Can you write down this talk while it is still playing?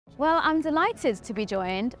Well, I'm delighted to be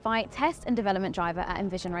joined by test and development driver at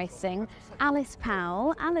Envision Racing, Alice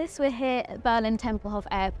Powell. Alice, we're here at Berlin Tempelhof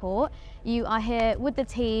Airport. You are here with the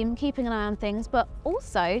team, keeping an eye on things, but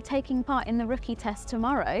also taking part in the rookie test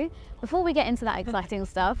tomorrow. Before we get into that exciting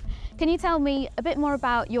stuff, can you tell me a bit more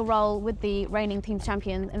about your role with the reigning team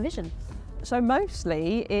champion Envision? So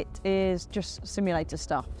mostly it is just simulator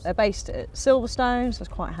stuff. They're based at Silverstone, so it's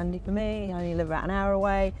quite handy for me. I only live about an hour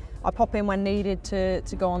away. I pop in when needed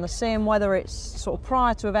to go on the sim, whether it's sort of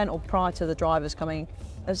prior to event or prior to the drivers coming,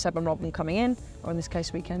 Seb and Robin coming in, or in this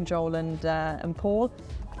case weekend Joel and Paul.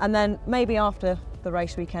 And then maybe after the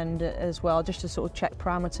race weekend as well, just to sort of check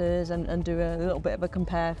parameters and do a little bit of a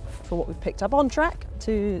compare for what we've picked up on track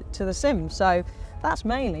to the sim. So that's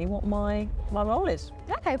mainly what my role is.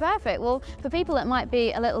 Okay, perfect. Well, for people that might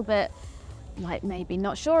be a little bit like maybe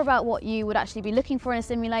not sure about what you would actually be looking for in a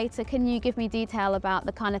simulator, can you give me detail about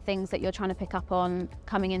the kind of things that you're trying to pick up on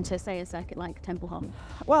coming into, say, a circuit like Tempelhof?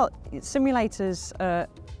 Well, simulators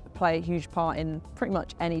play a huge part in pretty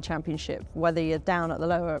much any championship, whether you're down at the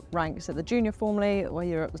lower ranks at the junior Formula E or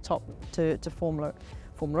you're at the top to Formula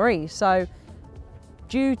E. So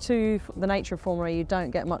due to the nature of Formula E, you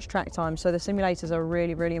don't get much track time, so the simulators are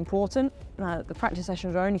really, really important. The practice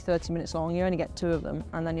sessions are only 30 minutes long, you only get 2 of them,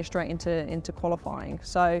 and then you're straight into qualifying.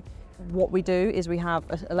 So what we do is we have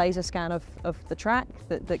a laser scan of the track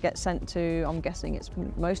that gets sent to, I'm guessing it's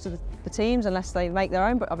most of the teams, unless they make their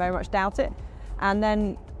own, but I very much doubt it. And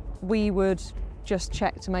then we would just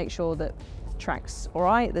check to make sure that the track's all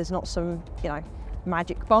right, there's not some,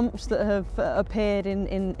 magic bumps that have appeared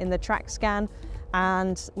in the track scan.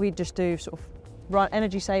 And we just do sort of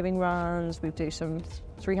energy saving runs, we do some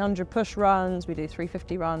 300 push runs, we do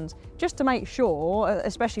 350 runs, just to make sure,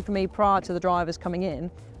 especially for me prior to the drivers coming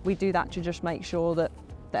in, we do that to just make sure that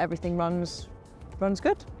everything runs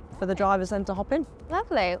good for the drivers then to hop in.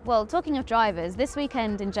 Lovely. Well, talking of drivers, this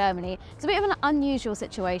weekend in Germany, it's a bit of an unusual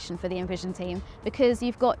situation for the Envision team because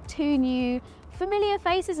you've got 2 new familiar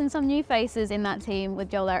faces and some new faces in that team with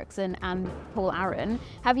Joel Eriksson and Paul Aaron.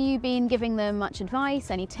 Have you been giving them much advice,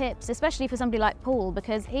 any tips, especially for somebody like Paul,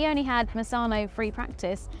 because he only had Misano free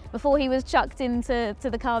practice before he was chucked into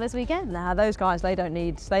the car this weekend? Nah, those guys, they don't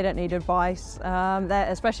need advice,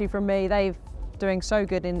 especially from me. They've doing so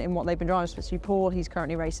good in what they've been driving, especially Paul. He's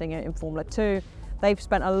currently racing in Formula 2. They've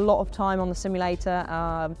spent a lot of time on the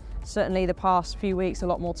simulator. Certainly the past few weeks, a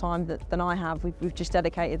lot more time than I have. We've just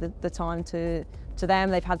dedicated the time to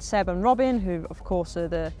them. They've had Seb and Robin, who of course are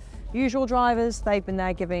the usual drivers. They've been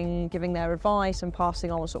there giving their advice and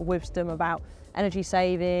passing on sort of wisdom about energy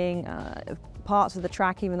saving, parts of the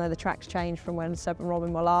track, even though the track's changed from when Seb and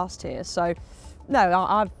Robin were last here. So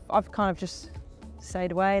no, I've kind of just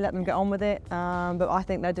stayed away, let them get on with it, but I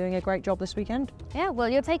think they're doing a great job this weekend. Yeah, well,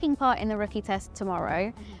 you're taking part in the rookie test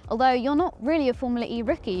tomorrow, although you're not really a Formula E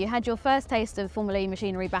rookie. You had your first taste of Formula E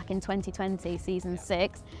machinery back in 2020, season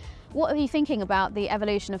 6. What are you thinking about the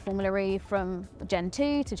evolution of Formula E from Gen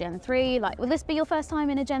 2 to Gen 3? Like, will this be your first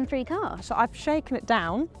time in a Gen 3 car? So I've shaken it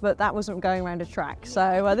down, but that wasn't going around a track.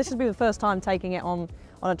 So this will be the first time taking it on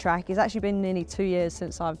a track. It's actually been nearly 2 years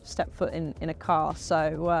since I've stepped foot in a car.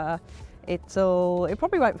 So it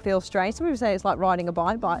probably won't feel strange. Some people say it's like riding a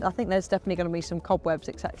bike, but I think there's definitely going to be some cobwebs,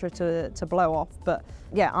 etc., to blow off. But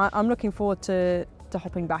yeah, I'm looking forward to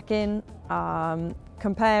hopping back in,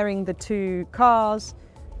 comparing the 2 cars.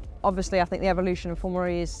 Obviously, I think the evolution of Formula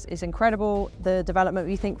E is incredible. The development,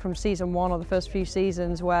 you think from season 1 or the first few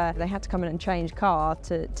seasons where they had to come in and change car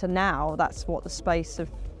to now, that's what the space of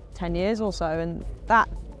 10 years or so, and that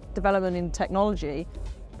development in technology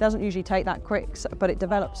doesn't usually take that quick, but it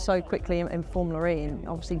develops so quickly in Formula E. And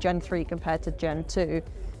obviously Gen 3 compared to Gen 2,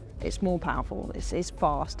 it's more powerful, it's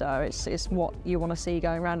faster, it's what you want to see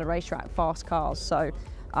going around a racetrack, fast cars. So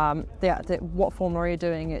what Formula E are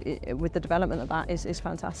doing with the development of that is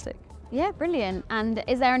fantastic. Yeah, brilliant. And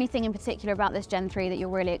is there anything in particular about this Gen 3 that you're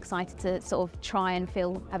really excited to sort of try and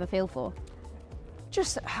have a feel for?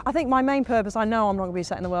 I think my main purpose, I know I'm not going to be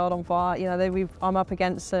setting the world on fire. I'm up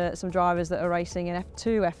against some drivers that are racing in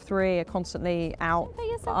F2, F3, are constantly out.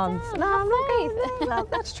 No,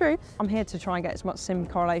 that's true. I'm here to try and get as much sim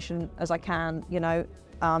correlation as I can,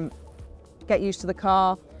 get used to the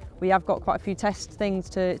car. We have got quite a few test things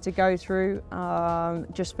to go through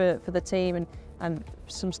just for the team and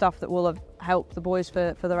some stuff that will have helped the boys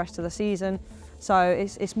for the rest of the season. So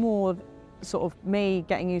it's more sort of me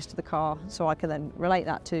getting used to the car so I can then relate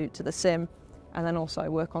that to the sim and then also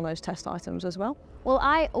work on those test items as well. Well,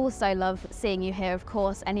 I also love seeing you here, of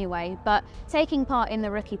course, anyway, but taking part in the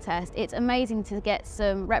rookie test, it's amazing to get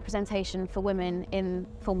some representation for women in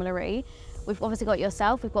Formula E. We've obviously got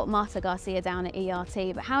yourself, we've got Marta Garcia down at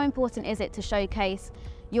ERT, but how important is it to showcase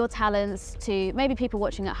your talents to maybe people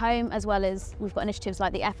watching at home, as well as we've got initiatives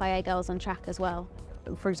like the FIA Girls on Track as well?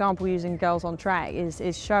 For example, using Girls on Track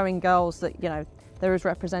is showing girls that, you know, there is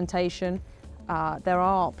representation, there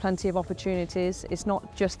are plenty of opportunities. It's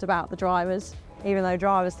not just about the drivers, even though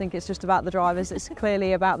drivers think it's just about the drivers, it's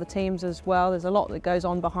clearly about the teams as well. There's a lot that goes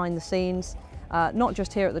on behind the scenes, not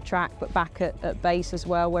just here at the track, but back at base as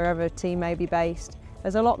well, wherever a team may be based.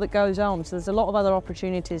 There's a lot that goes on, so there's a lot of other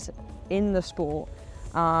opportunities in the sport,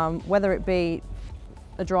 whether it be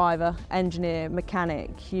a driver, engineer,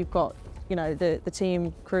 mechanic. You've got, you know, the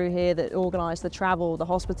team crew here that organise the travel, the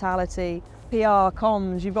hospitality, PR,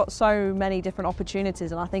 comms. You've got so many different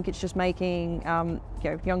opportunities, and I think it's just making you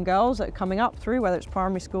know, young girls that are coming up through, whether it's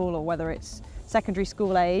primary school or whether it's secondary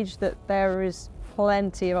school age, that there is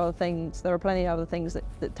plenty of other things. There are plenty of other things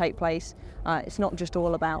that take place. It's not just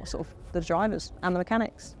all about sort of the drivers and the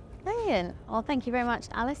mechanics. Brilliant. Well, thank you very much,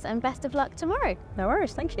 Alice, and best of luck tomorrow. No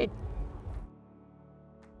worries, thank you.